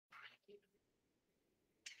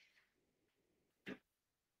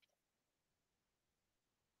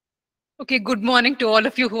Okay, good morning to all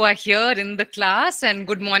of you who are here in the class, and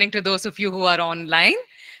good morning to those of you who are online.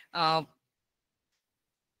 Uh,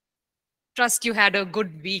 Trust you had a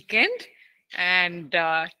good weekend, and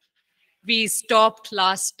we stopped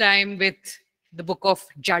last time with the book of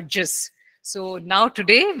Judges. So now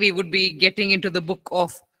today we would be getting into the book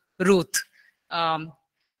of Ruth. Um,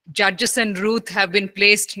 Judges and Ruth have been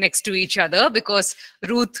placed next to each other because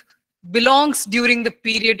Ruth belongs during the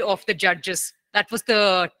period of the Judges. That was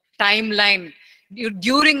the timeline.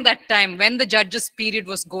 During that time, when the Judges period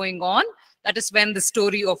was going on, that is when the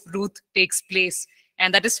story of Ruth takes place.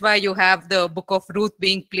 And that is why you have the book of Ruth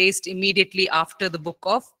being placed immediately after the book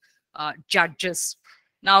of Judges.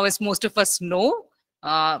 Now, as most of us know,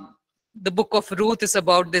 uh, the book of Ruth is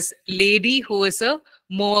about this lady who is a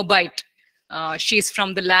Moabite. She's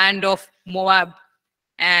from the land of Moab,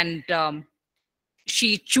 and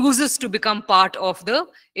she chooses to become part of the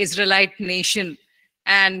Israelite nation.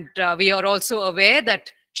 And we are also aware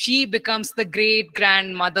that she becomes the great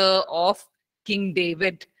grandmother of King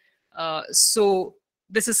David. So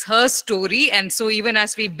this is her story. And so even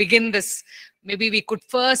as we begin this, maybe we could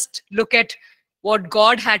first look at what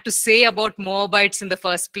God had to say about Moabites in the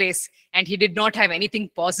first place. And he did not have anything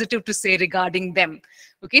positive to say regarding them.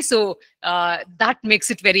 Okay, so that makes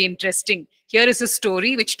it very interesting. Here is a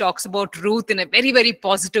story which talks about Ruth in a very, very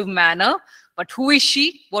positive manner. But who is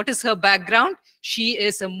she? What is her background? She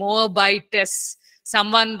is a Moabitess,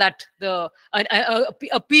 someone that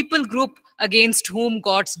a people group against whom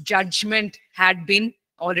God's judgment had been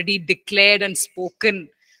already declared and spoken.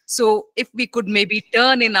 So if we could maybe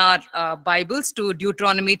turn in our Bibles to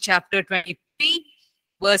Deuteronomy chapter 23,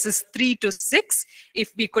 verses 3 to 6.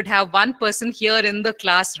 If we could have one person here in the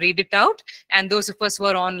class read it out, and those of us who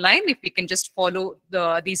are online, if we can just follow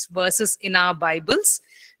these verses in our Bibles.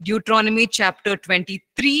 Deuteronomy chapter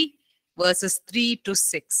 23, verses 3 to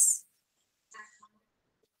 6.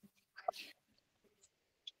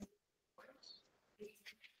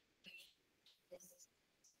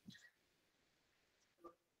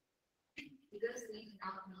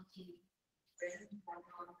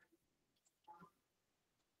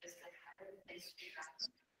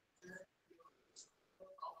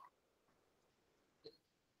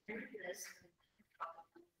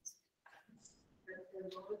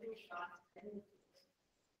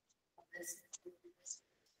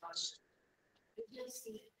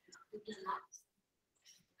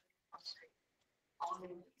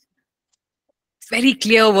 Very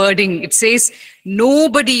clear wording. It says,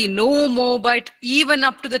 nobody, no Moabite, even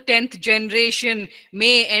up to the 10th generation,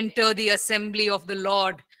 may enter the assembly of the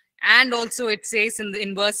Lord. And also it says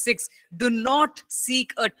in verse 6, do not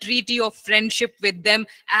seek a treaty of friendship with them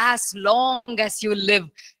as long as you live.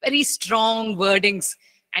 Very strong wordings.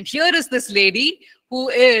 And here is this lady who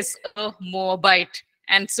is a Moabite.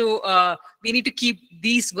 And so we need to keep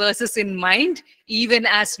these verses in mind, even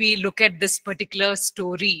as we look at this particular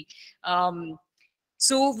story.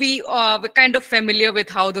 So we're kind of familiar with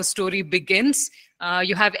how the story begins.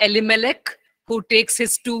 You have Elimelech, who takes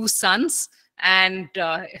his two sons and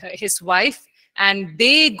his wife, and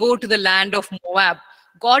they go to the land of Moab.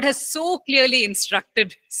 God has so clearly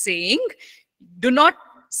instructed, saying, do not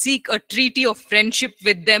seek a treaty of friendship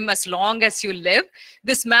with them as long as you live.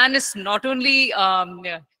 This man is not only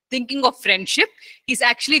thinking of friendship, he's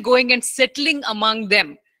actually going and settling among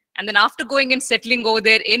them. And then after going and settling over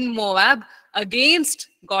there in Moab, against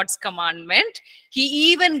God's commandment,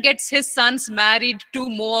 he even gets his sons married to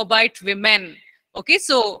Moabite women. Okay,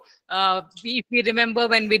 so if we remember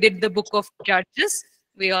when we did the book of Judges,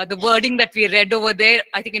 the wording that we read over there,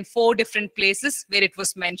 I think in 4 different places where it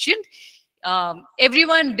was mentioned,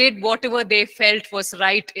 everyone did whatever they felt was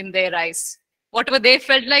right in their eyes. Whatever they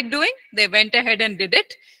felt like doing, they went ahead and did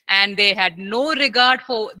it. And they had no regard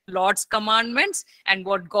for Lord's commandments and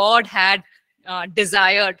what God had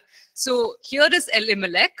desired. So here is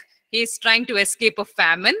Elimelech. He is trying to escape a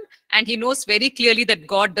famine, and he knows very clearly that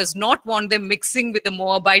God does not want them mixing with the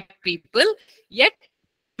Moabite people. Yet he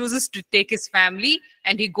chooses to take his family,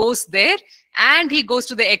 and he goes there, and he goes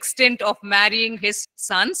to the extent of marrying his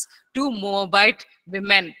sons to Moabite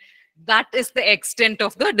women. That is the extent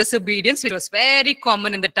of the disobedience, which was very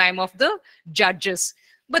common in the time of the Judges.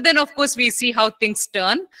 But then, of course, we see how things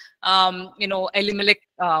turn. Elimelech,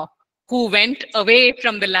 who went away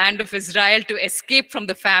from the land of Israel to escape from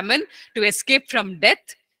the famine, to escape from death,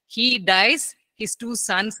 he dies. His 2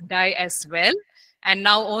 sons die as well. And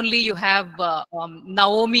now only you have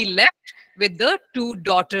Naomi left with the 2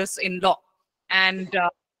 daughters-in-law. And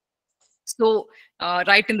so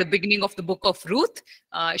right in the beginning of the book of Ruth,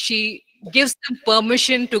 she gives them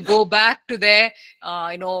permission to go back to their,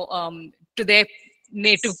 to their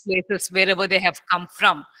native places, wherever they have come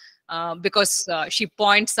from. Because she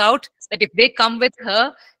points out that if they come with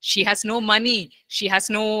her, she has no money, she has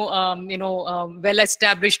no,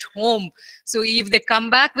 well-established home. So if they come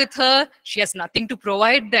back with her, she has nothing to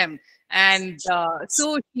provide them. And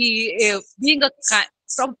so she, being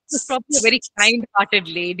probably a very kind-hearted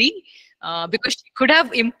lady, because she could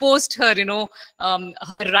have imposed her,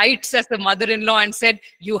 her rights as a mother-in-law and said,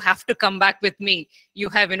 "You have to come back with me. You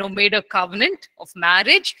have, made a covenant of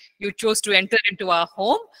marriage. You chose to enter into our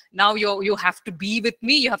home. Now you have to be with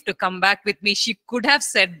me. You have to come back with me." She could have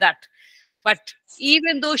said that. But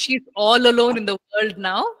even though she's all alone in the world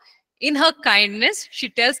now, in her kindness, she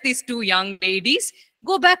tells these two young ladies,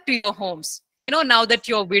 "Go back to your homes. Now that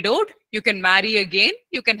you're widowed, you can marry again.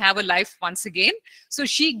 You can have a life once again." So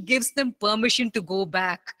she gives them permission to go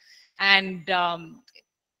back. And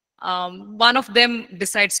one of them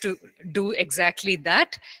decides to do exactly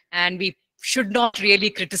that. And we should not really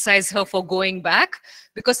criticize her for going back,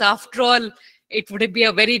 because after all, it would be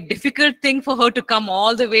a very difficult thing for her to come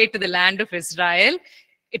all the way to the land of Israel.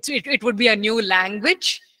 It would be a new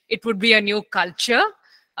language. It would be a new culture.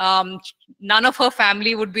 None of her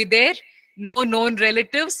family would be there. No known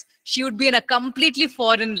relatives. She would be in a completely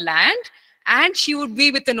foreign land. And she would be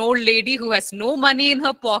with an old lady who has no money in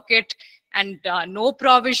her pocket and no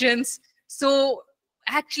provisions. So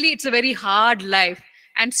actually, it's a very hard life.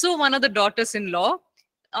 And so one of the daughters-in-law,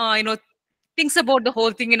 thinks about the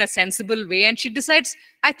whole thing in a sensible way. And she decides,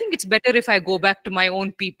 "I think it's better if I go back to my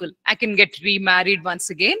own people. I can get remarried once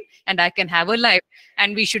again and I can have a life.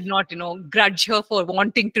 And we should not, grudge her for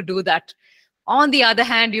wanting to do that." On the other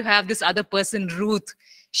hand, you have this other person, Ruth.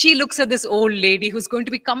 She looks at this old lady who's going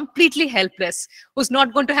to be completely helpless, who's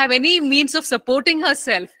not going to have any means of supporting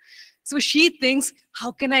herself. So she thinks,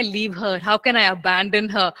 "How can I leave her? How can I abandon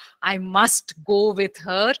her? I must go with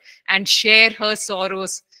her and share her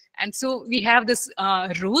sorrows." And so we have this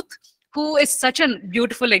Ruth, who is such a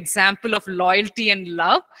beautiful example of loyalty and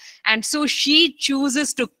love. And so she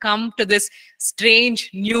chooses to come to this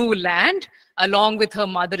strange new land along with her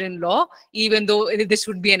mother-in-law, even though this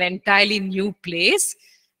would be an entirely new place.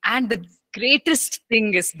 And the greatest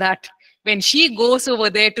thing is that when she goes over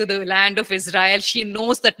there to the land of Israel, she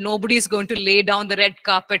knows that nobody is going to lay down the red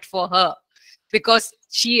carpet for her, because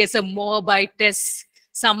she is a Moabitess,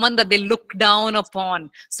 someone that they look down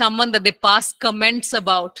upon, someone that they pass comments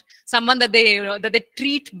about, someone that that they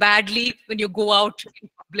treat badly when you go out in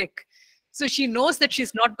public. So she knows that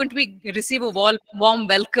she's not going to receive a warm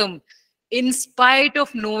welcome. In spite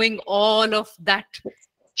of knowing all of that,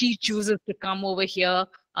 she chooses to come over here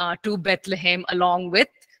to Bethlehem along with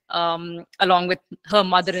her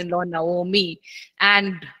mother-in-law Naomi.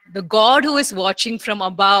 And the God who is watching from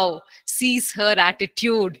above sees her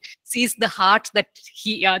attitude, sees the heart that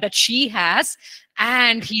she has,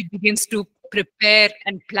 and he begins to prepare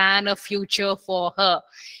and plan a future for her.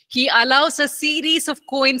 He allows a series of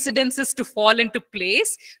coincidences to fall into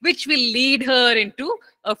place, which will lead her into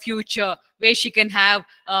a future where she can have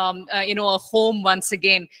a home once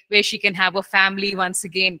again, where she can have a family once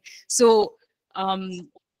again. So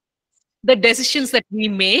the decisions that we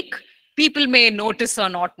make, people may notice or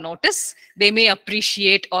not notice, they may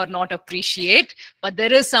appreciate or not appreciate, but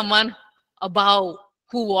there is someone above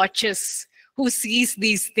who watches, who sees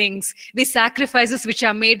these things, these sacrifices which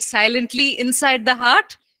are made silently inside the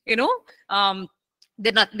heart. They're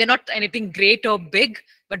not anything great or big,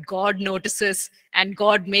 but God notices and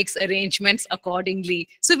God makes arrangements accordingly.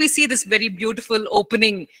 So we see this very beautiful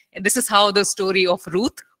opening. This is how the story of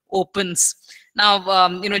Ruth opens. Now,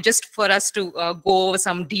 just for us to go over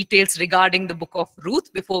some details regarding the book of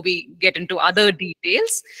Ruth before we get into other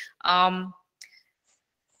details,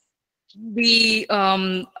 we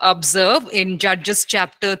observe in Judges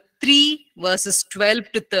chapter 3, verses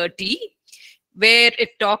 12 to 30, where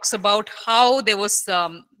it talks about how there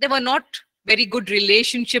were not very good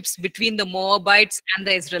relationships between the Moabites and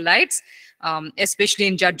the Israelites, especially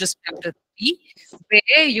in Judges chapter 3,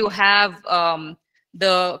 where you have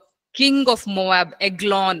the king of Moab,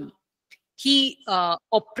 Eglon. He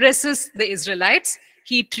oppresses the Israelites.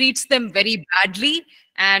 He treats them very badly.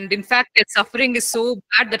 And in fact, their suffering is so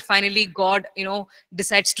bad that finally God,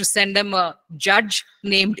 decides to send them a judge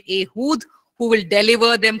named Ehud, who will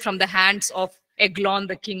deliver them from the hands of Eglon,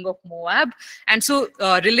 the king of Moab. And so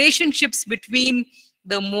relationships between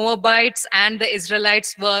the Moabites and the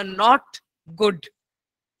Israelites were not good.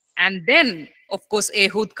 And then, of course,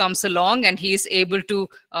 Ehud comes along and he is able to,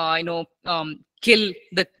 kill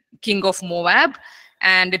the king of Moab.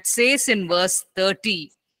 And it says in verse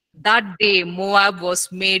 30, that day Moab was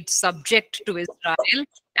made subject to Israel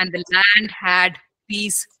and the land had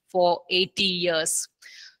peace for 80 years.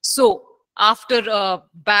 So after a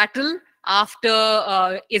battle,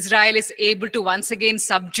 after Israel is able to once again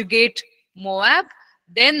subjugate Moab,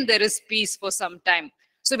 then there is peace for some time.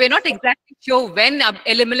 So we're not exactly sure when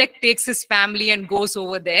Elimelech takes his family and goes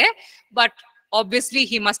over there, but obviously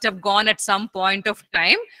he must have gone at some point of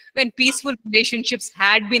time when peaceful relationships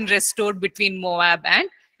had been restored between Moab and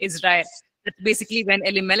Israel. That's basically when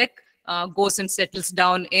Elimelech goes and settles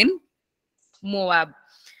down in Moab.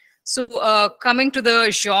 So coming to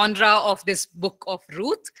the genre of this book of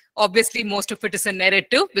Ruth, obviously most of it is a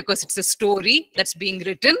narrative because it's a story that's being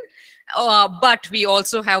written. But we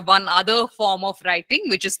also have one other form of writing,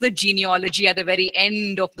 which is the genealogy at the very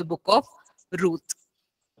end of the book of Ruth.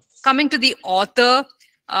 Coming to the author,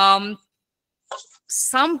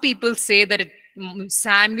 some people say that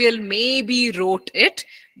Samuel maybe wrote it,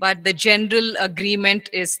 but the general agreement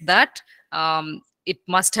is that it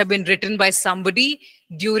must have been written by somebody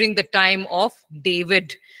during the time of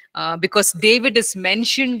David, because David is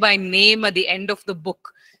mentioned by name at the end of the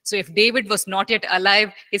book. So if David was not yet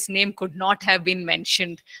alive, his name could not have been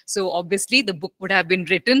mentioned. So obviously the book would have been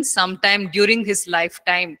written sometime during his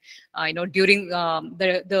lifetime, during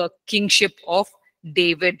the kingship of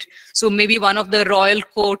David. So maybe one of the royal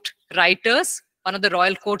court writers, one of the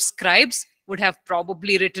royal court scribes would have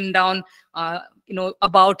probably written down,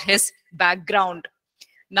 about his background.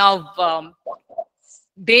 Now,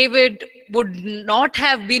 David would not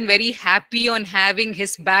have been very happy on having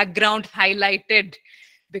his background highlighted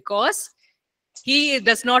because he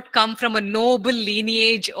does not come from a noble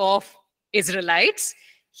lineage of Israelites.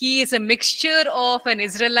 He is a mixture of an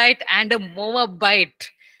Israelite and a Moabite.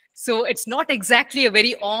 So it's not exactly a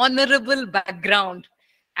very honorable background.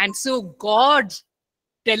 And so God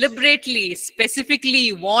deliberately,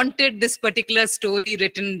 specifically wanted this particular story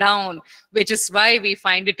written down, which is why we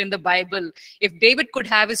find it in the Bible. If David could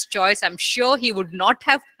have his choice, I'm sure he would not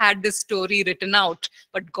have had this story written out,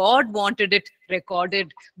 but God wanted it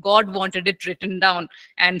recorded. God wanted it written down.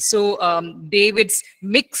 And so David's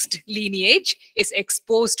mixed lineage is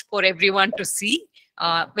exposed for everyone to see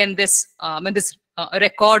when this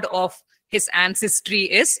record of his ancestry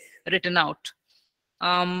is written out.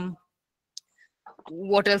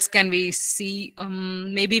 What else can we see?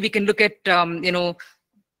 Maybe we can look at, in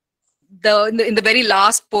the very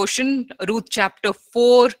last portion, Ruth chapter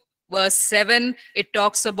 4, verse 7, it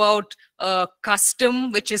talks about a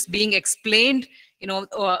custom which is being explained,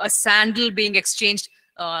 a sandal being exchanged,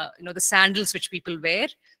 the sandals which people wear,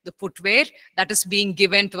 the footwear that is being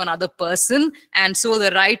given to another person. And so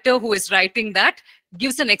the writer who is writing that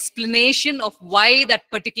gives an explanation of why that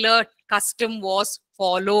particular custom was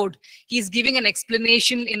followed. He's giving an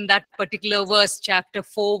explanation in that particular verse, chapter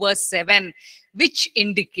 4, verse 7, which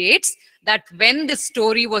indicates that when the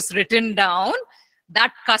story was written down,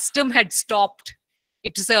 that custom had stopped.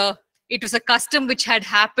 It was a custom which had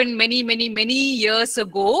happened many, many, many years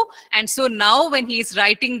ago. And so now when he is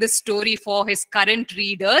writing this story for his current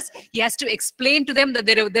readers, he has to explain to them that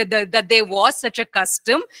there was such a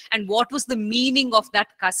custom and what was the meaning of that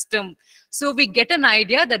custom. So we get an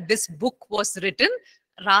idea that this book was written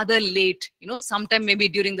rather late, sometime maybe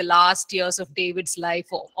during the last years of David's life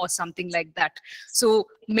or something like that. So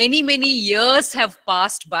many, many years have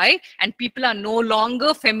passed by and people are no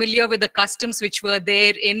longer familiar with the customs which were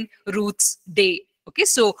there in Ruth's day. Okay,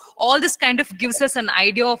 so all this kind of gives us an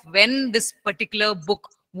idea of when this particular book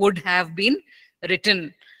would have been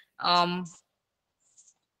written.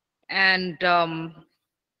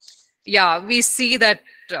 We see that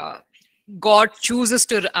God chooses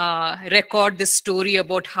to record this story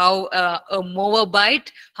about how a Moabite,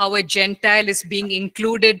 how a Gentile is being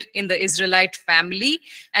included in the Israelite family.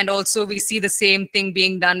 And also we see the same thing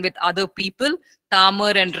being done with other people.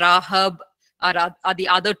 Tamar and Rahab are the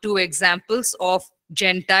other two examples of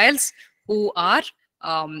Gentiles who are,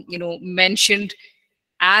 mentioned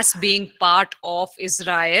as being part of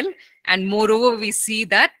Israel. And moreover, we see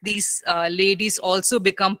that these ladies also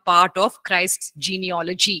become part of Christ's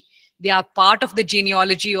genealogy. They are part of the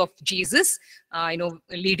genealogy of Jesus,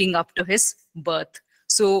 leading up to his birth.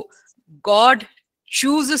 So God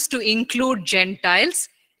chooses to include Gentiles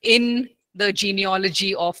in the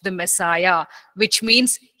genealogy of the Messiah, which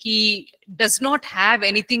means he does not have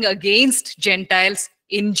anything against Gentiles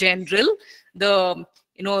in general. The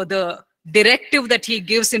directive that he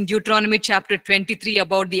gives in Deuteronomy chapter 23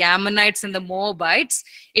 about the Ammonites and the Moabites,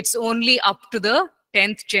 it's only up to the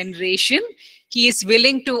 10th generation. He is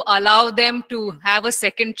willing to allow them to have a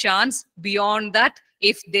second chance beyond that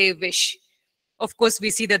if they wish. Of course, we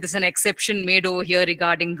see that there's an exception made over here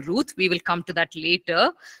regarding Ruth. We will come to that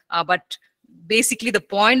later. But basically the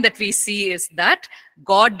point that we see is that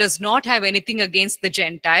God does not have anything against the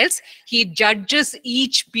Gentiles. He judges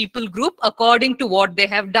each people group according to what they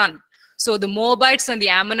have done. So the Moabites and the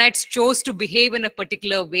Ammonites chose to behave in a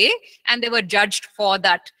particular way, and they were judged for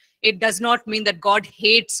that. It does not mean that God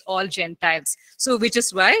hates all Gentiles. So, which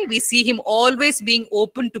is why we see him always being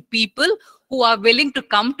open to people who are willing to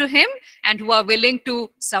come to him and who are willing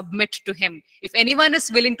to submit to him. If anyone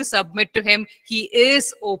is willing to submit to him, he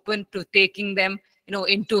is open to taking them,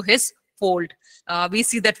 into his fold. We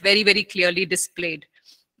see that very, very clearly displayed.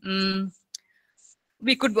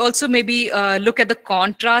 We could also maybe look at the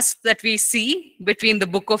contrast that we see between the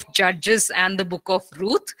book of Judges and the book of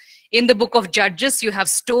Ruth. In the book of Judges, you have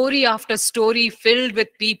story after story filled with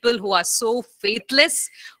people who are so faithless,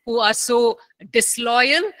 who are so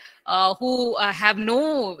disloyal, who have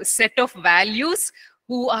no set of values,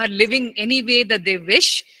 who are living any way that they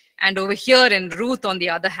wish. And over here in Ruth, on the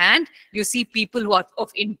other hand, you see people who are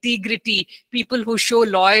of integrity, people who show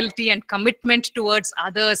loyalty and commitment towards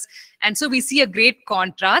others. And so we see a great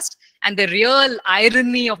contrast. And the real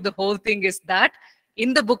irony of the whole thing is that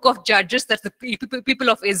in the book of Judges, that's the people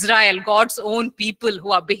of Israel, God's own people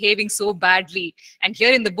who are behaving so badly. And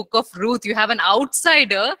here in the book of Ruth, you have an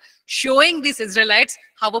outsider showing these Israelites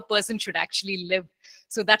how a person should actually live.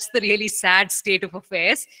 So that's the really sad state of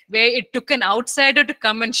affairs, where it took an outsider to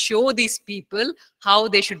come and show these people how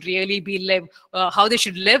they should really how they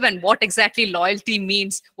should live, and what exactly loyalty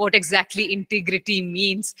means, what exactly integrity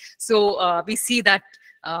means. So we see that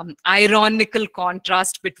ironical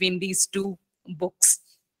contrast between these two books.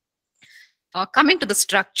 Coming to the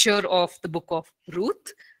structure of the book of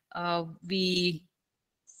Ruth,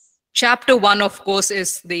 chapter 1, of course,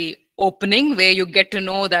 is the opening, where you get to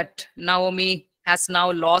know that Naomi has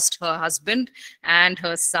now lost her husband and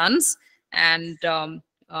her sons, and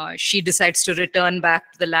she decides to return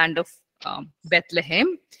back to the land of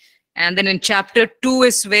Bethlehem. And then in chapter 2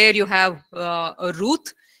 is where you have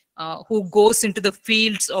Ruth, who goes into the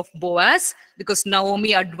fields of Boaz, because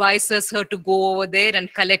Naomi advises her to go over there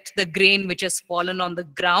and collect the grain which has fallen on the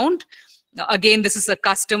ground. Again, this is a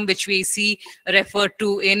custom which we see referred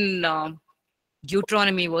to in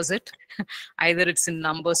Deuteronomy, was it? Either it's in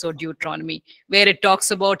Numbers or Deuteronomy, where it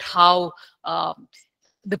talks about how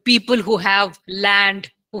the people who have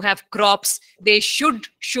land, who have crops, they should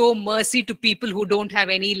show mercy to people who don't have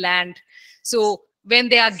any land. So when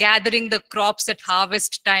they are gathering the crops at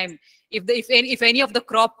harvest time, if any of the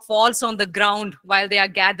crop falls on the ground while they are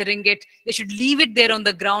gathering it, they should leave it there on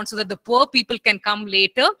the ground so that the poor people can come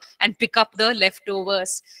later and pick up the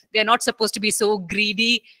leftovers. They are not supposed to be so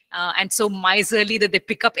greedy and so miserly that they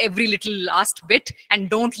pick up every little last bit and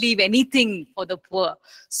don't leave anything for the poor.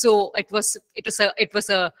 So it was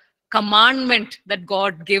a commandment that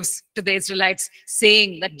God gives to the Israelites,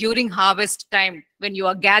 saying that during harvest time, when you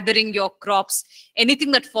are gathering your crops,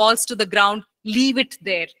 anything that falls to the ground, leave it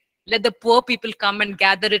there. Let the poor people come and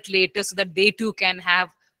gather it later so that they too can have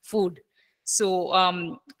food.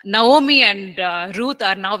 So Naomi and Ruth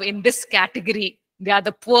are now in this category. They are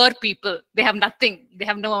the poor people. They have nothing. They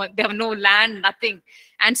have no land, nothing.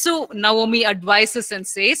 And so Naomi advises and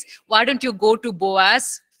says, why don't you go to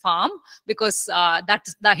Boaz farm, because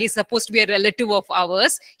that he's supposed to be a relative of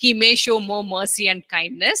ours. He may show more mercy and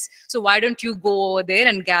kindness. So why don't you go over there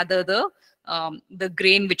and gather the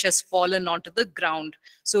grain which has fallen onto the ground?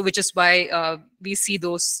 So which is why we see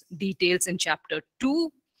those details in chapter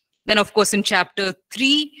 2. Then, of course, in chapter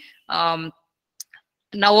 3,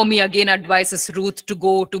 Naomi again advises Ruth to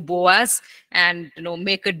go to Boaz and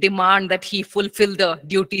make a demand that he fulfill the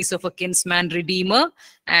duties of a kinsman redeemer,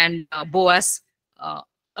 and Boaz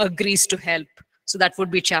agrees to help. So that would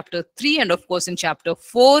be chapter 3. And of course, in chapter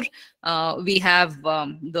 4, we have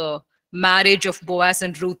the marriage of Boaz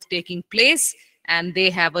and Ruth taking place, and they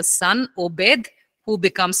have a son, Obed, who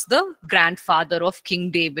becomes the grandfather of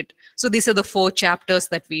King David. So these are the 4 chapters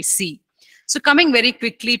that we see. So coming very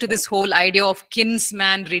quickly to this whole idea of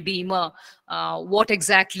kinsman redeemer, what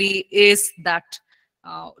exactly is that?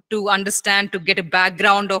 To understand, to get a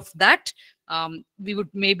background of that,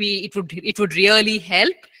 it would really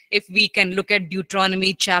help if we can look at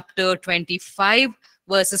Deuteronomy chapter 25,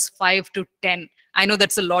 verses 5 to 10. I know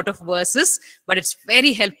that's a lot of verses, but it's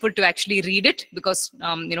very helpful to actually read it, because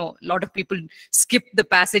a lot of people skip the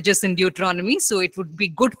passages in Deuteronomy. So it would be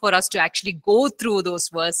good for us to actually go through those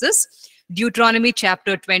verses. Deuteronomy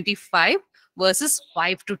chapter 25, verses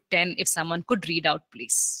 5 to 10, if someone could read out,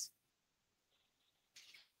 please.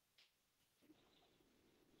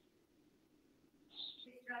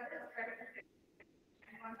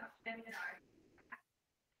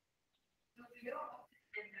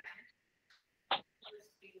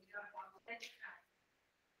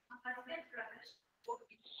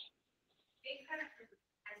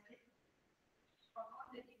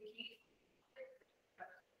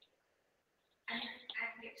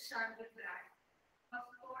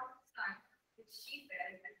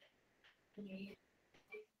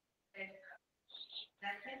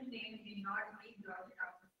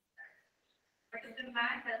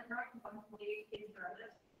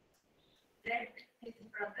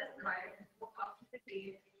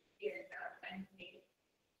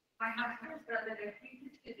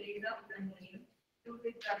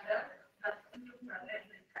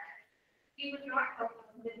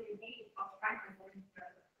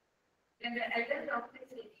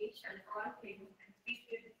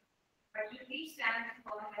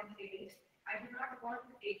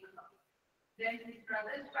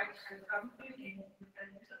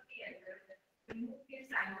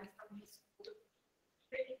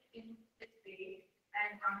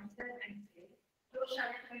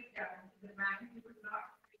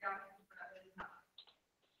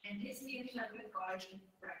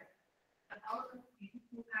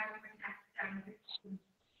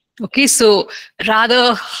 Okay, so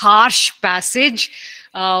rather harsh passage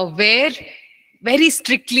where very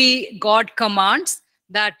strictly God commands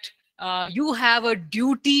that you have a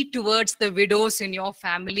duty towards the widows in your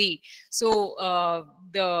family. So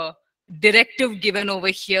the directive given over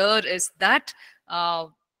here is that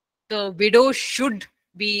the widow should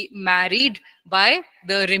be married by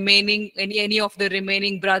the remaining any of the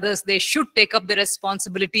remaining brothers. They should take up the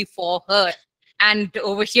responsibility for her. And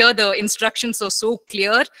over here the instructions are so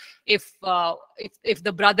clear. If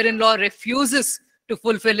the brother-in-law refuses to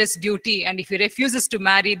fulfill his duty, and if he refuses to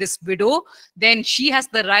marry this widow, then she has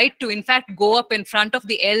the right to in fact go up in front of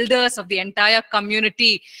the elders of the entire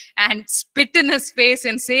community and spit in his face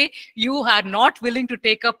and say, you are not willing to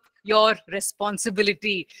take up your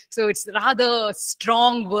responsibility. So it's rather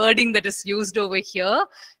strong wording that is used over here.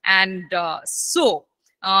 And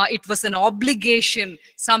it was an obligation,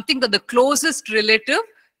 something that the closest relative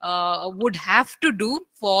would have to do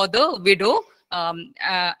for the widow.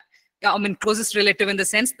 I mean, closest relative in the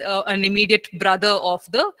sense, an immediate brother of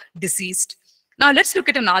the deceased. Now, let's look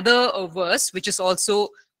at another verse, which is also,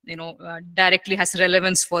 directly has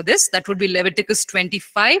relevance for this. That would be Leviticus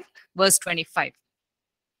 25, verse 25.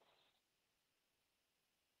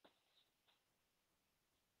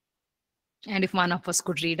 And if one of us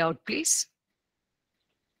could read out, please.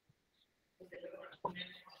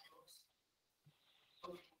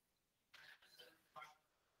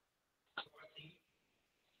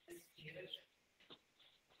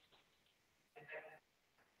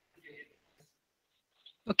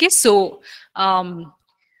 Okay, so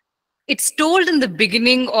it's told in the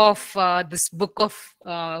beginning of this book of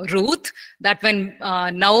Ruth that when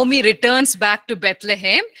Naomi returns back to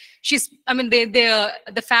Bethlehem,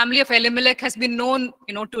 the family of Elimelech has been known,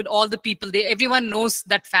 to all the people. Everyone knows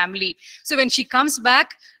that family. So when she comes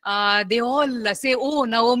back, they all say, oh,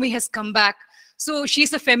 Naomi has come back. So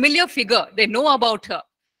she's a familiar figure. They know about her.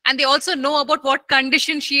 And they also know about what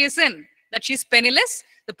condition she is in, that she's penniless.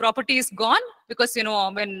 The property is gone because,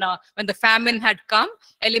 when the famine had come,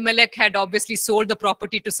 Elimelech had obviously sold the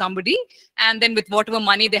property to somebody. And then with whatever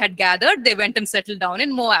money they had gathered, they went and settled down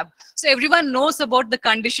in Moab. So everyone knows about the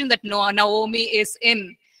condition that Naomi is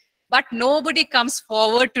in. But nobody comes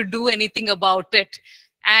forward to do anything about it.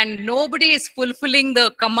 And nobody is fulfilling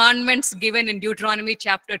the commandments given in Deuteronomy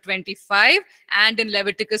chapter 25 and in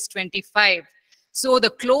Leviticus 25. So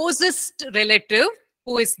the closest relative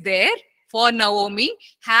who is there for Naomi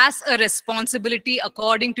has a responsibility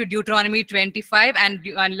according to Deuteronomy 25 and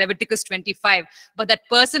Leviticus 25. But that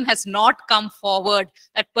person has not come forward.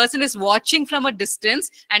 That person is watching from a distance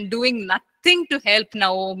and doing nothing to help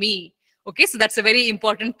Naomi. Okay, so that's a very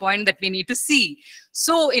important point that we need to see.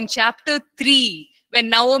 So in chapter 3, when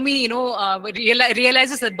Naomi,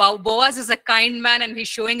 realizes that Boaz is a kind man and he's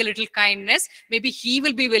showing a little kindness, maybe he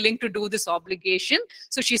will be willing to do this obligation.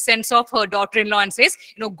 So she sends off her daughter-in-law and says,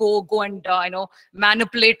 go and,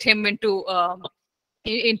 manipulate him into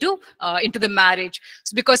the marriage.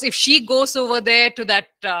 So because if she goes over there to that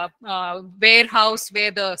warehouse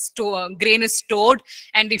where the grain is stored,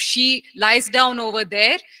 and if she lies down over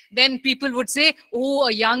there, then people would say, oh,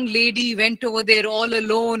 a young lady went over there all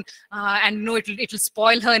alone, and it'll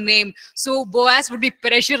spoil her name. So Boaz would be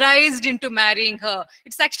pressurized into marrying her.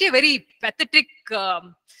 It's actually a very pathetic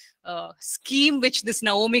scheme which this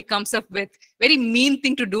Naomi comes up with. Very mean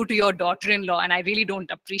thing to do to your daughter-in-law, and I really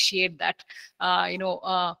don't appreciate that.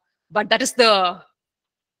 But that is the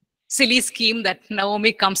silly scheme that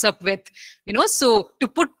Naomi comes up with, so to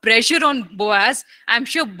put pressure on Boaz. I'm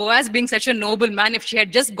sure Boaz, being such a noble man, if she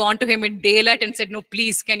had just gone to him in daylight and said, no,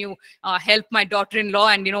 please, can you help my daughter-in-law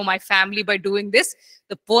and, my family by doing this?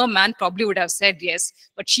 The poor man probably would have said yes,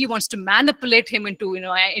 but she wants to manipulate him into,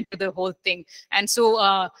 into the whole thing. And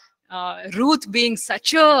so Ruth, being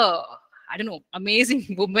such a, I don't know,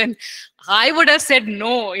 amazing woman, I would have said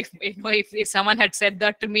no if someone had said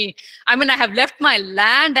that to me. I mean, I have left my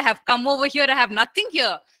land, I have come over here, I have nothing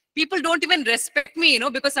here. People don't even respect me,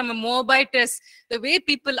 because I'm a Moabitess. The way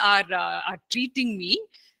people are treating me.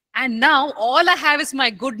 And now all I have is my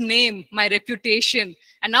good name, my reputation.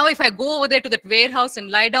 And now if I go over there to that warehouse and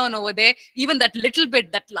lie down over there, even that little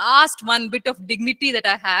bit, that last one bit of dignity that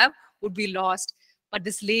I have would be lost. But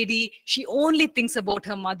this lady, she only thinks about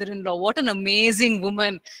her mother-in-law. What an amazing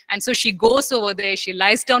woman. And so she goes over there, she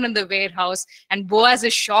lies down in the warehouse, and Boaz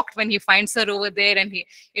is shocked when he finds her over there. And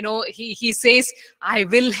he says, I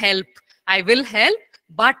will help,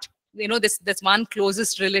 but this one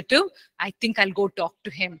closest relative, I think I'll go talk to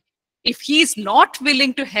him. If he's not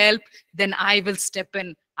willing to help, then I will step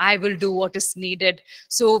in. I will do what is needed.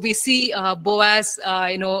 So we see Boaz,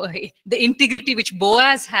 the integrity which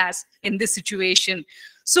Boaz has in this situation.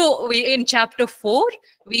 So in chapter 4,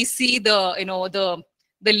 we see the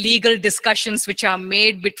legal discussions which are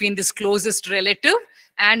made between this closest relative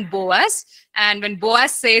and Boaz. And when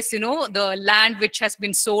Boaz says, the land which has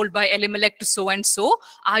been sold by Elimelech to so-and-so,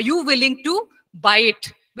 are you willing to buy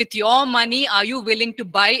it? With your money, are you willing to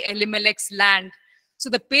buy Elimelech's land? So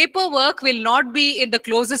the paperwork will not be in the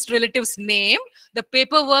closest relative's name. The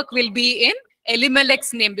paperwork will be in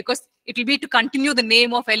Elimelech's name, because it will be to continue the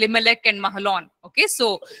name of Elimelech and Mahlon. Okay,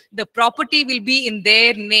 so the property will be in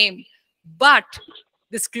their name. But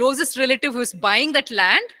this closest relative who is buying that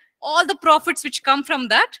land, all the profits which come from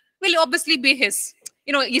that will obviously be his.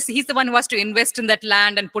 He's the one who has to invest in that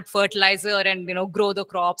land and put fertilizer and, grow the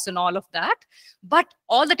crops and all of that. But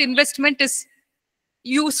all that investment is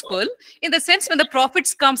useful in the sense when the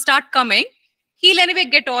profits start coming, he'll anyway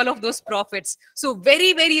get all of those profits. So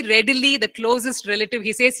very, very readily, the closest relative,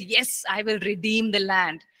 he says, yes, I will redeem the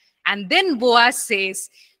land. And then Boaz says,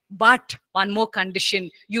 but one more condition,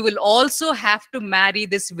 you will also have to marry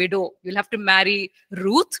this widow. You'll have to marry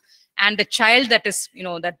Ruth, and the child that is,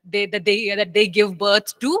 that they give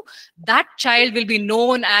birth to, that child will be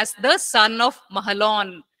known as the son of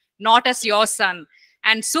Mahlon, not as your son.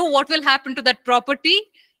 And so what will happen to that property?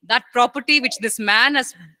 That property which this man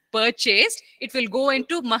has purchased, it will go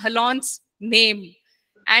into Mahlon's name.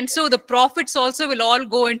 And so the profits also will all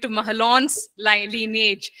go into Mahlon's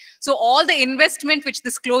lineage. So all the investment which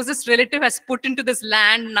this closest relative has put into this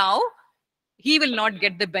land now, he will not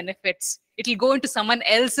get the benefits. It will go into someone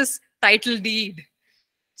else's title deed.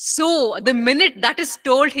 So the minute that is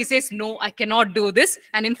told, he says, no, I cannot do this.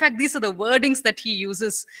 And in fact, these are the wordings that he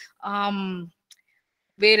uses.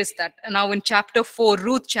 Where is that? Now in chapter 4,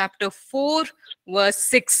 Ruth chapter 4, verse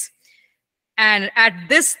 6. And at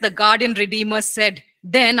this, the guardian redeemer said,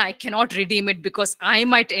 then I cannot redeem it because I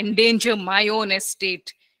might endanger my own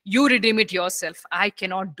estate. You redeem it yourself. I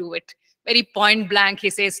cannot do it. Very point blank, he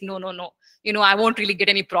says, no, no, no. I won't really get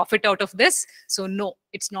any profit out of this. So no,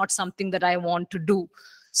 it's not something that I want to do.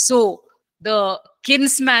 So the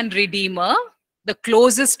kinsman redeemer, the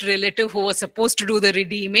closest relative who was supposed to do the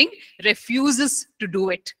redeeming, refuses to do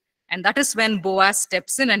it. And that is when Boaz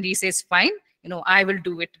steps in and he says, fine, I will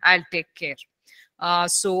do it. I'll take care.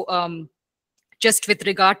 Just with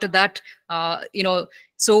regard to that,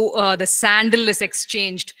 the sandal is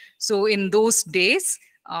exchanged. So in those days,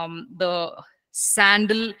 the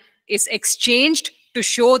sandal is exchanged to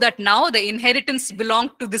show that now the inheritance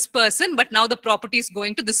belonged to this person, but now the property is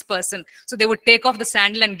going to this person. So they would take off the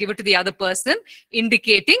sandal and give it to the other person,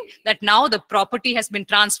 indicating that now the property has been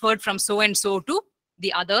transferred from so-and-so to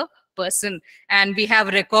the other person. And we have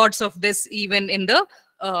records of this even in the,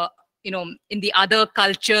 in the other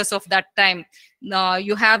cultures of that time.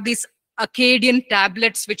 You have these Akkadian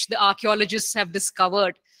tablets, which the archaeologists have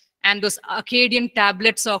discovered. And those Akkadian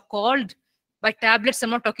tablets are called, by tablets,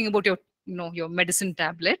 I'm not talking about your medicine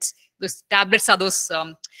tablets. Those tablets are those,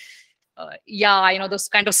 those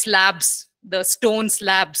kind of slabs, the stone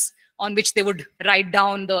slabs on which they would write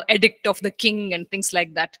down the edict of the king and things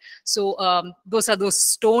like that. So those are those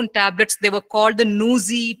stone tablets. They were called the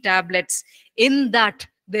Nuzi tablets. In that,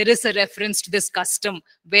 there is a reference to this custom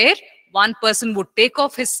where one person would take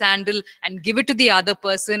off his sandal and give it to the other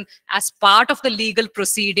person as part of the legal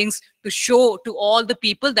proceedings to show to all the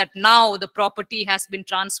people that now the property has been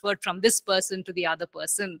transferred from this person to the other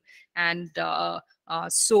person. And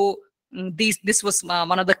this was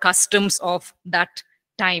one of the customs of that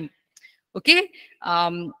time. Okay.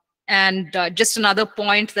 And just another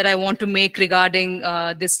point that I want to make regarding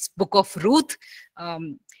this book of Ruth.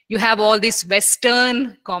 You have all these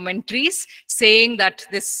Western commentaries saying that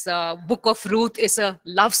this book of Ruth is a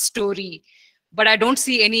love story, but I don't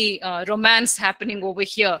see any romance happening over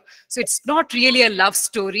here. So it's not really a love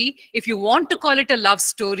story. If you want to call it a love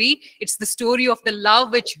story, it's the story of the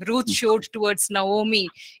love which Ruth showed towards Naomi.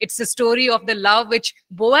 It's the story of the love which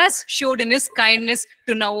Boaz showed in his kindness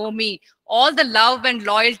to Naomi. All the love and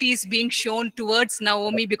loyalty is being shown towards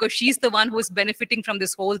Naomi because she's the one who is benefiting from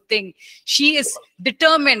this whole thing. She is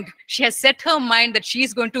determined. She has set her mind that she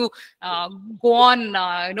is going to go on,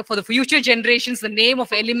 for the future generations, the name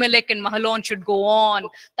of Elimelech and Mahlon should go on.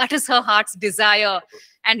 That is her heart's desire.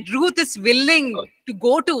 And Ruth is willing to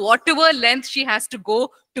go to whatever length she has to go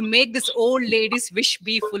to make this old lady's wish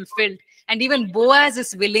be fulfilled. And even Boaz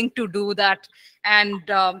is willing to do that. And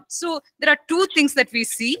so there are two things that we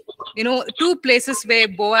see, two places where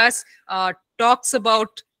Boaz talks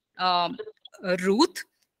about Ruth.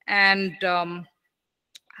 And I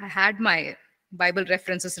had my Bible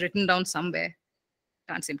references written down somewhere.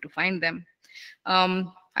 Can't seem to find them.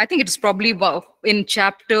 I think it's probably in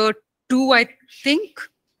chapter 2, I think.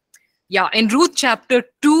 Yeah, in Ruth chapter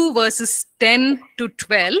 2, verses 10 to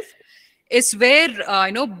 12 is where,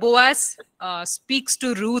 Boaz speaks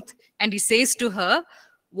to Ruth and he says to her,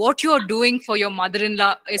 what you're doing for your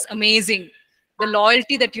mother-in-law is amazing. The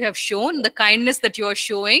loyalty that you have shown, the kindness that you are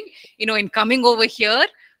showing, in coming over here,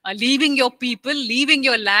 leaving your people, leaving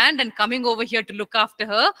your land and coming over here to look after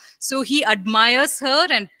her. So he admires her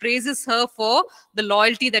and praises her for the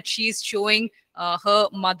loyalty that she is showing her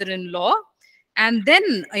mother-in-law. And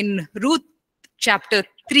then in Ruth chapter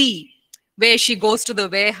 3, where she goes to the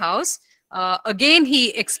warehouse, again,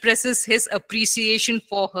 he expresses his appreciation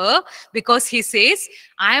for her because he says,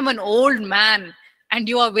 I am an old man and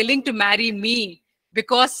you are willing to marry me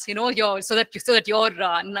because, so that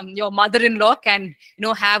your mother-in-law can,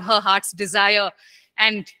 have her heart's desire.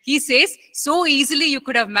 And he says, so easily you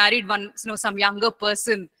could have married some younger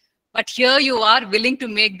person. But here you are willing to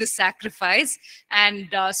make this sacrifice. And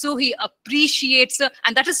so he appreciates her.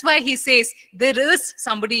 And that is why he says, there is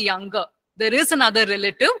somebody younger. There is another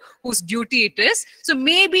relative whose duty it is. So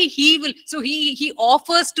maybe he will, so he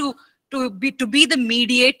offers to be the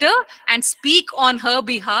mediator and speak on her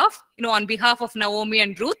behalf, on behalf of Naomi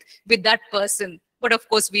and Ruth with that person. But of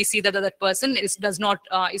course, we see that that person is not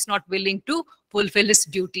willing to fulfill his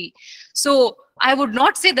duty. So I would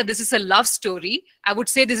not say that this is a love story. I would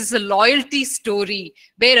say this is a loyalty story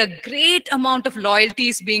where a great amount of loyalty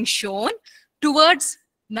is being shown towards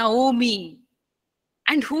Naomi.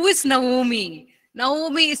 And who is Naomi?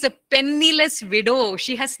 Naomi is a penniless widow.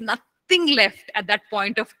 She has nothing left at that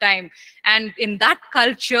point of time. And in that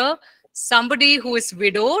culture, somebody who is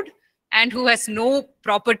widowed and who has no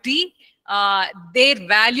property, their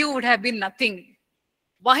value would have been nothing.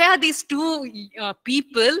 Why are these two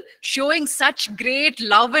people showing such great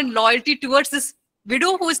love and loyalty towards this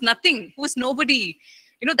widow who is nothing, who is nobody?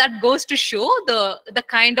 That goes to show the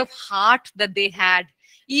kind of heart that they had.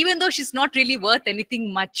 Even though she's not really worth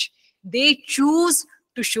anything much, they choose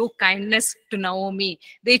to show kindness to Naomi.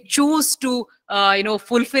 They choose to,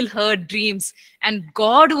 fulfill her dreams. And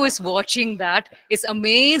God, who is watching that, is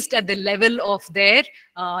amazed at the level of their,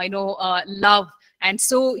 love. And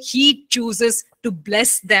so he chooses to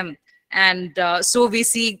bless them. And so we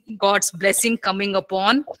see God's blessing coming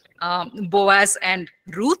upon Boaz and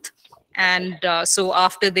Ruth. And so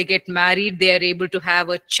after they get married, they are able to have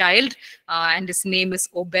a child, and his name is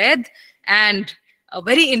Obed. And a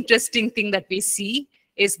very interesting thing that we see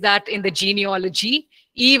is that in the genealogy,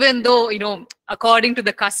 even though, according to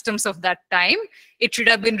the customs of that time, it should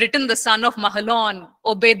have been written the son of Mahlon,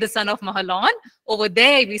 Obed the son of Mahlon. Over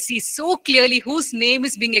there, we see so clearly whose name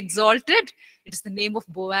is being exalted. It is the name of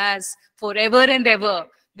Boaz forever and ever.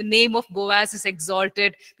 The name of Boaz is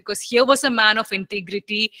exalted because here was a man of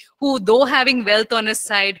integrity who, though having wealth on his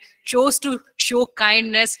side, chose to show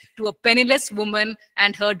kindness to a penniless woman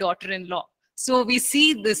and her daughter-in-law. So we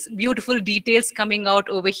see this beautiful details coming out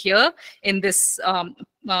over here in this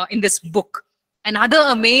book. Another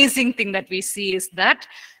amazing thing that we see is that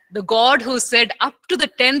the God who said up to the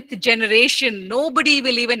 10th generation, nobody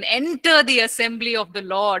will even enter the assembly of the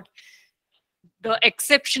Lord. The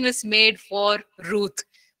exception is made for Ruth.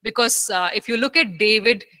 Because if you look at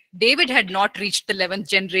David, David had not reached the 11th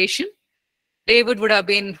generation. David would have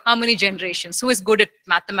been how many generations? Who is good at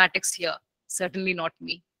mathematics here? Certainly not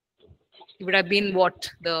me. He would have been what?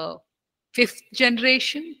 The 5th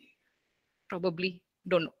generation? Probably.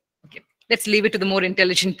 Don't know. Okay. Let's leave it to the more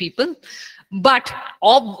intelligent people. But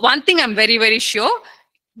one thing I'm very, very sure,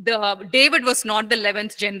 David was not the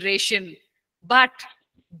 11th generation, but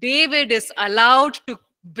David is allowed to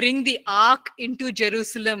bring the ark into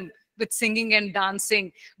Jerusalem with singing and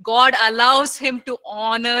dancing. God allows him to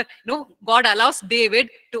honor, no, God allows David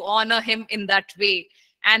to honor him in that way.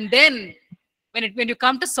 And then when you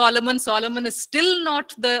come to Solomon, Solomon is still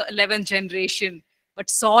not the 11th generation, but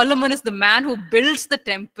Solomon is the man who builds the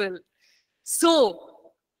temple. So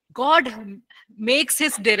God makes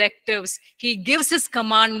his directives, he gives his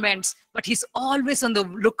commandments, but he's always on the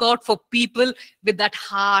lookout for people with that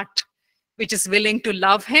heart, which is willing to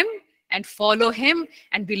love him and follow him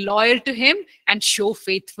and be loyal to him and show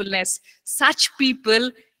faithfulness. Such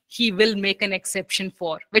people he will make an exception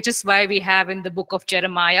for, which is why we have in the book of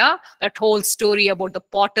Jeremiah that whole story about the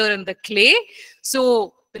potter and the clay.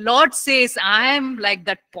 So the Lord says, I am like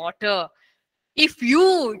that potter. If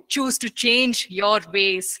you choose to change your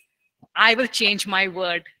ways, I will change my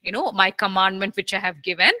word, my commandment, which I have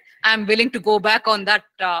given. I'm willing to go back on that,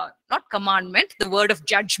 not commandment, the word of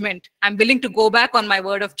judgment. I'm willing to go back on my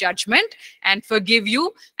word of judgment and forgive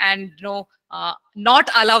you and, not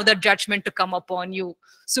allow that judgment to come upon you.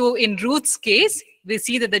 So in Ruth's case, we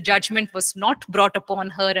see that the judgment was not brought upon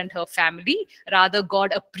her and her family. Rather,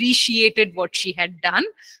 God appreciated what she had done.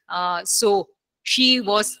 So she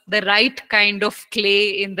was the right kind of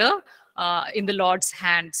clay in the Lord's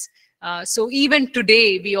hands. So even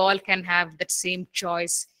today, we all can have that same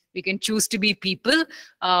choice. We can choose to be people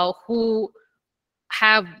who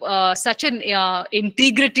have such an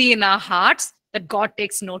integrity in our hearts that God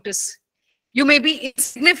takes notice. You may be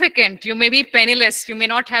insignificant, you may be penniless, you may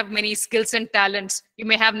not have many skills and talents, you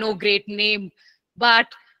may have no great name, but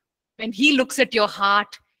when he looks at your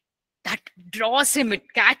heart, that draws him, it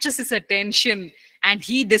catches his attention, and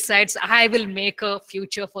he decides, I will make a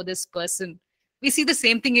future for this person. We see the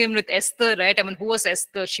same thing even with Esther, right? I mean, who was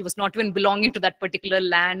Esther? She was not even belonging to that particular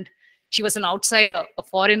land. She was an outsider, a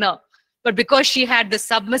foreigner. But because she had the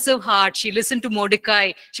submissive heart, she listened to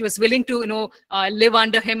Mordecai. She was willing to, live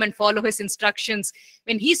under him and follow his instructions.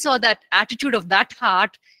 When he saw that attitude of that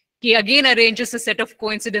heart, he again arranges a set of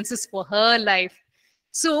coincidences for her life.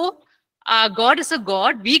 So God is a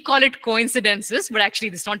God. We call it coincidences, but actually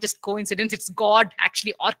it's not just coincidence. It's God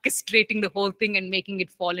actually orchestrating the whole thing and making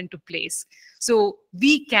it fall into place. So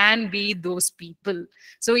we can be those people.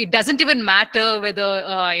 So it doesn't even matter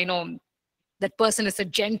whether, that person is a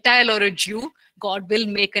Gentile or a Jew. God will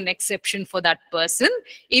make an exception for that person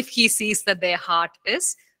if he sees that their heart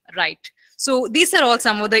is right. So these are all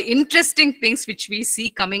some of the interesting things which we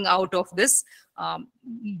see coming out of this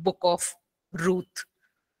book of Ruth.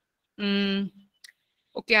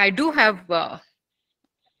 Okay, I do have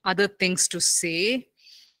other things to say.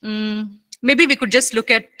 Maybe we could just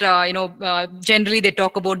look at, generally they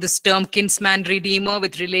talk about this term kinsman redeemer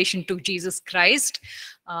with relation to Jesus Christ.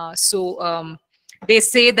 So they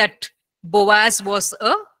say that Boaz was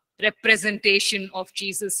a representation of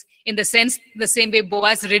Jesus in the sense, the same way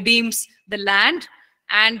Boaz redeems the land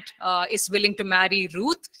and is willing to marry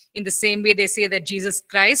Ruth. In the same way, they say that Jesus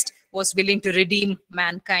Christ was willing to redeem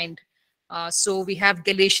mankind. So we have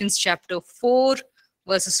Galatians chapter 4,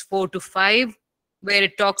 verses 4 to 5, where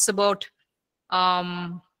it talks about,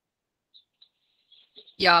 God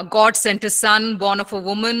sent his son, born of a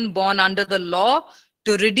woman, born under the law,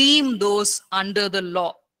 to redeem those under the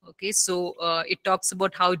law. Okay, so it talks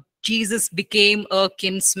about how Jesus became a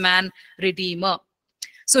kinsman redeemer.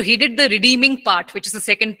 So he did the redeeming part, which is the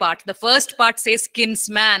second part. The first part says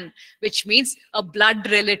kinsman, which means a blood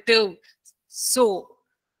relative. So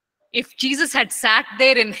if Jesus had sat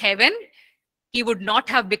there in heaven, he would not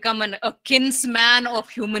have become a kinsman of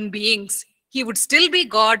human beings. He would still be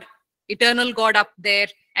God, eternal God up there,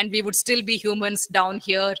 and we would still be humans down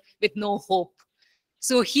here with no hope.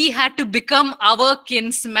 So he had to become our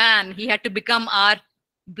kinsman. He had to become our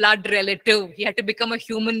blood relative. He had to become a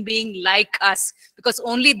human being like us, because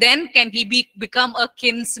only then can he become a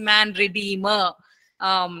kinsman redeemer.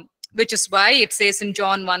 Which is why it says in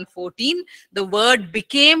John 1:14, the word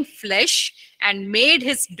became flesh and made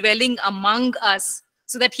his dwelling among us,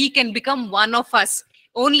 so that he can become one of us.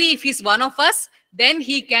 Only if he's one of us, then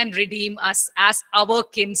he can redeem us as our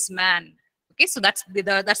kinsman. Okay, so that's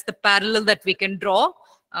the parallel that we can draw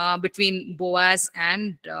between Boaz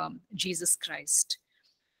and Jesus Christ.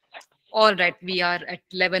 All right, we are at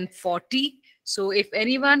 11:40. So if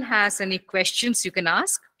anyone has any questions, you can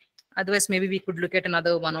ask. Otherwise, maybe we could look at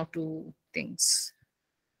another one or two things.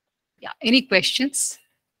 Yeah, any questions?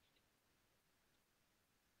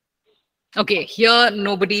 Okay, here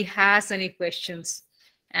nobody has any questions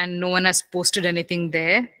and no one has posted anything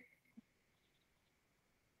there.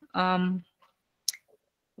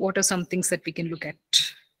 What are some things that we can look at?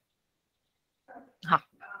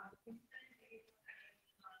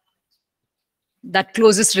 that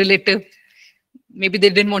closest relative. Maybe they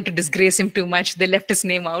didn't want to disgrace him too much. They left his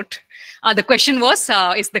name out. The question was,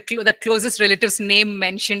 is the closest relative's name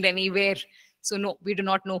mentioned anywhere? So no, we do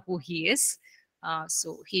not know who he is.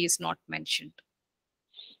 So he is not mentioned.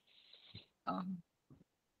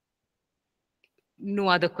 No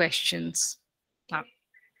other questions.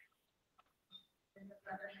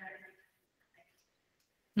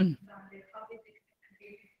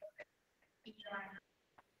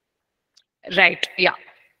 Right. Yeah.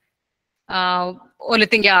 Only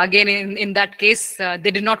thing, yeah, again, in that case, they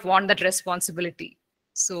did not want that responsibility.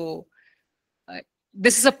 So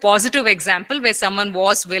this is a positive example where someone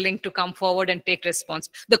was willing to come forward and take response.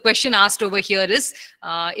 The question asked over here is,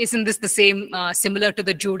 isn't this the same, similar to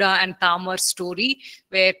the Judah and Tamar story,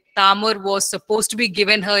 where Tamar was supposed to be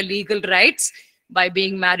given her legal rights by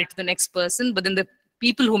being married to the next person, but then the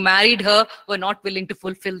people who married her were not willing to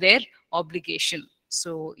fulfill their obligation.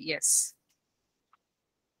 So yes.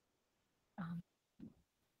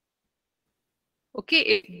 Okay,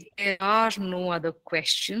 if there are no other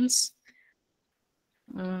questions,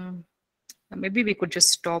 maybe we could just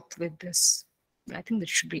stop with this. I think that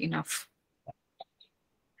should be enough.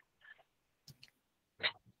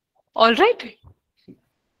 All right.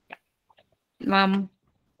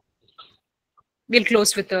 We'll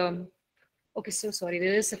close with okay, so sorry,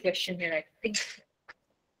 there is a question here, I think.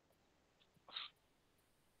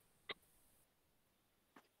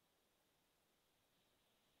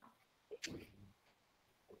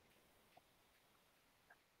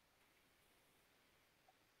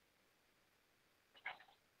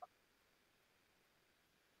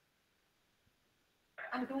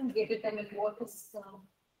 I don't get it. I mean, what is...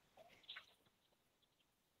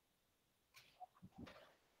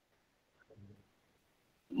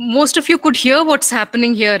 Most of you could hear what's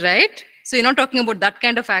happening here, right? So you're not talking about that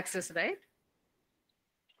kind of access, right?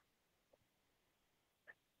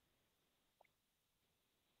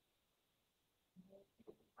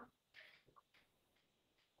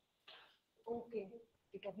 Okay,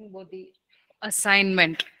 you're talking about the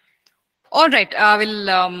assignment. All right,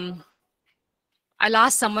 I'll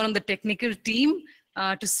ask someone on the technical team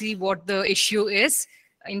to see what the issue is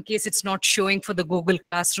in case it's not showing for the Google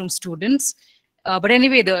Classroom students. But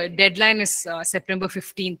anyway, the deadline is September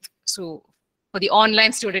 15th. So for the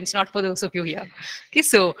online students, not for those of you here. Okay,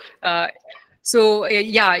 so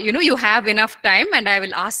yeah, you have enough time, and I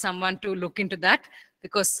will ask someone to look into that,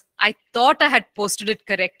 because I thought I had posted it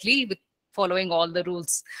correctly with following all the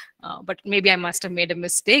rules, but maybe I must have made a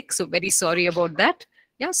mistake. So very sorry about that.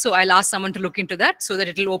 Yeah, so I'll ask someone to look into that so that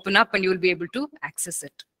it will open up and you will be able to access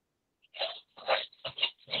it.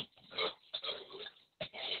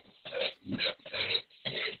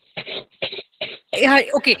 Yeah,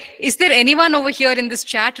 okay. Is there anyone over here in this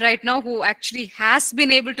chat right now who actually has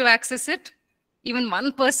been able to access it? Even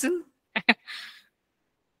one person?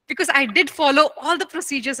 Because I did follow all the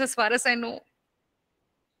procedures as far as I know.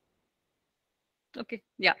 Okay.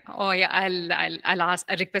 Yeah. Oh, yeah. I'll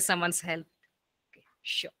request someone's help. Okay.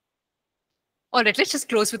 Sure. All right. Let's just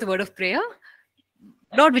close with a word of prayer.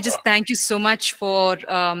 Lord, we just thank you so much for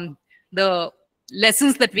the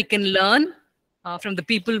lessons that we can learn from the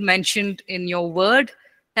people mentioned in your word.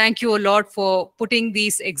 Thank you, O Lord, for putting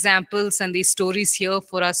these examples and these stories here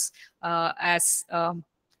for us as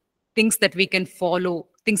things that we can follow,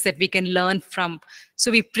 things that we can learn from. So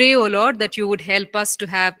we pray, O Lord, that you would help us to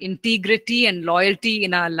have integrity and loyalty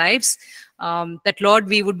in our lives. That, Lord,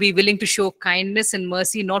 we would be willing to show kindness and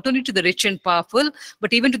mercy, not only to the rich and powerful,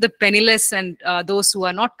 but even to the penniless and those who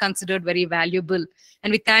are not considered very valuable.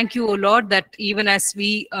 And we thank you, O Lord, that even as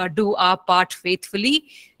we do our part faithfully,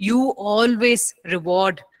 you always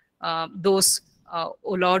reward those, O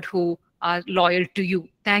Lord, who are loyal to you.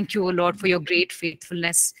 Thank you, O Lord, for your great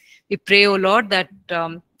faithfulness. We pray, O Lord, that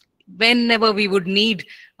whenever we would need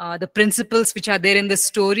the principles which are there in the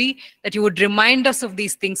story, that you would remind us of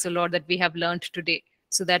these things, O Lord, that we have learned today,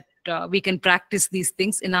 so that we can practice these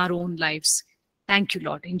things in our own lives. Thank you,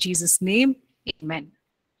 Lord. In Jesus' name, amen.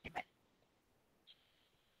 Amen.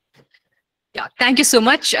 Yeah, thank you so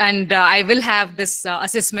much. And I will have this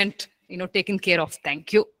assessment, taken care of.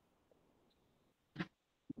 Thank you.